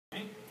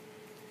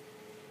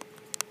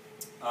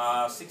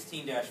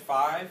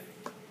16-5.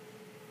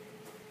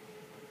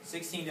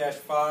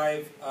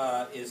 16-5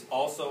 is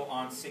also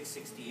on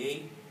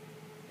 668.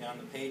 Down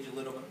the page a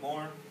little bit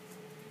more.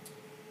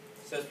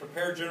 It says,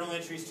 prepare journal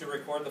entries to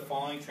record the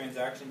following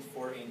transactions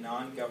for a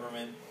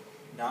non-government,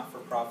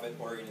 not-for-profit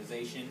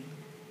organization.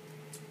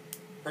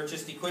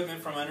 Purchased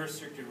equipment from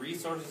unrestricted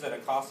resources at a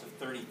cost of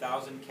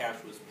 $30,000.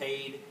 Cash was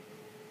paid.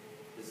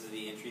 This is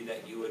the entry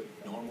that you would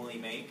normally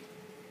make,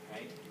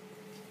 right?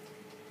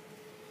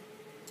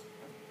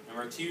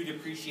 Number 2,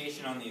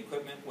 depreciation on the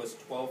equipment was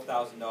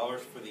 $12,000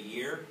 for the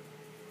year.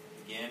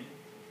 Again,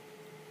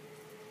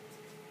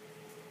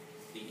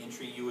 the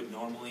entry you would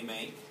normally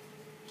make,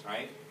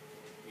 right?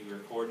 You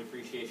record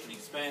depreciation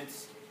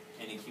expense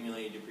and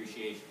accumulated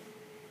depreciation.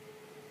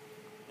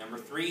 Number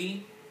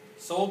 3,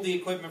 sold the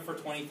equipment for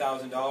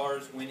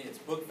 $20,000 when its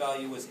book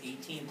value was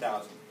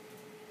 $18,000.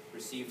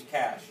 Received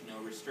cash, no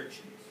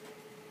restrictions.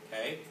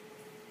 Okay?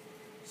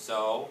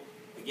 So,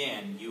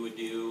 again, you would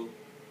do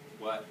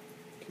what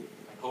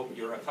I hope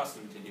you're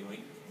accustomed to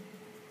doing,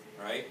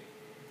 right?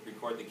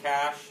 Record the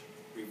cash,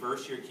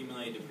 reverse your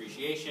accumulated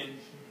depreciation,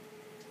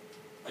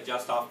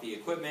 adjust off the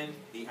equipment,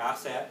 the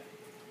asset,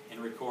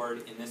 and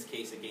record, in this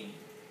case, a gain.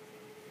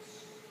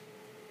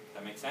 Does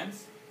that make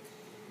sense?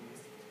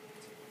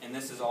 And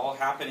this is all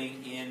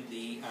happening in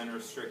the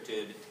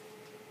unrestricted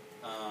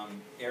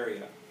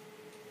area.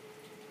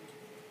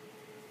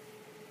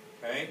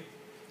 Okay?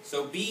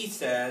 So B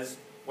says,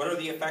 what are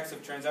the effects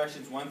of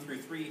transactions 1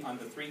 through 3 on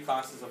the 3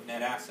 classes of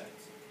net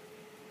assets?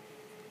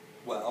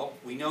 Well,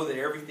 we know that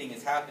everything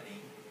is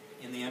happening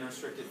in the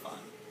unrestricted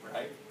fund,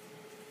 right?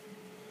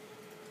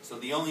 So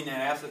the only net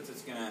assets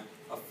it's going to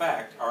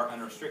affect are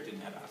unrestricted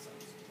net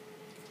assets.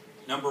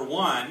 Number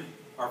 1,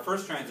 our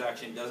first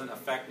transaction doesn't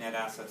affect net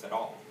assets at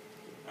all,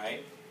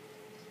 right?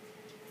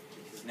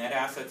 Because net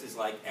assets is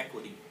like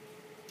equity,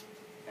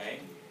 okay?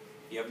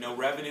 You have no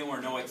revenue or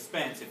no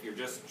expense if you're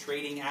just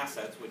trading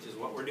assets, which is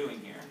what we're doing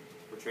here.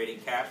 We're trading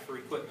cash for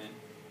equipment,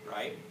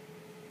 right?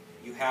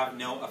 You have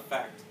no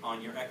effect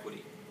on your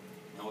equity,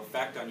 no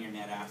effect on your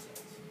net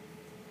assets.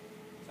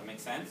 Does that make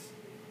sense?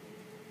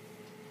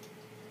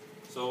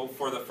 So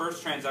for the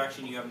first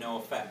transaction, you have no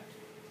effect.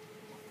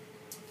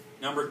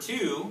 Number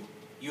 2,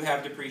 you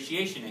have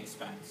depreciation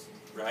expense,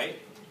 right?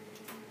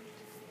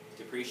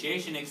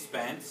 Depreciation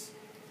expense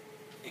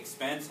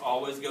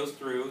always goes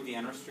through the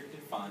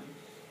unrestricted fund.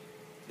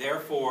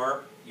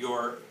 Therefore,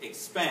 your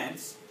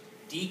expense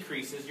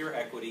decreases your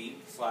equity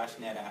 /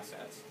 net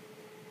assets.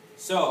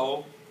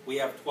 So we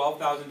have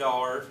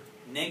 $12,000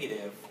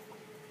 negative,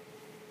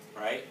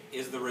 right,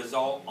 is the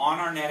result on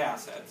our net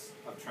assets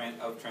of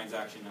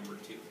transaction number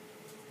 2.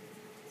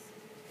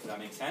 Does that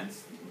make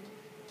sense?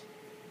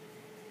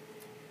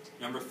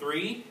 Number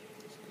 3,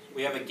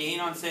 we have a gain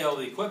on sale of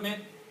the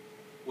equipment,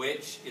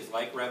 which is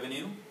like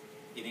revenue.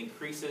 It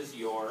increases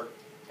your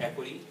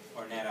equity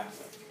or net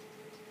assets.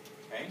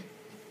 Okay?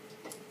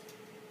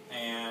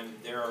 And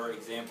there are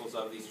examples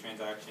of these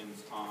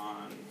transactions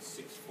on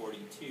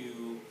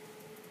 642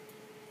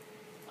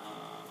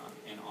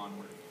 and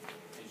onward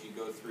as you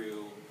go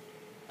through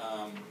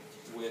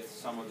with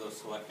some of those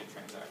selected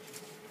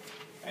transactions.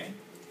 Okay?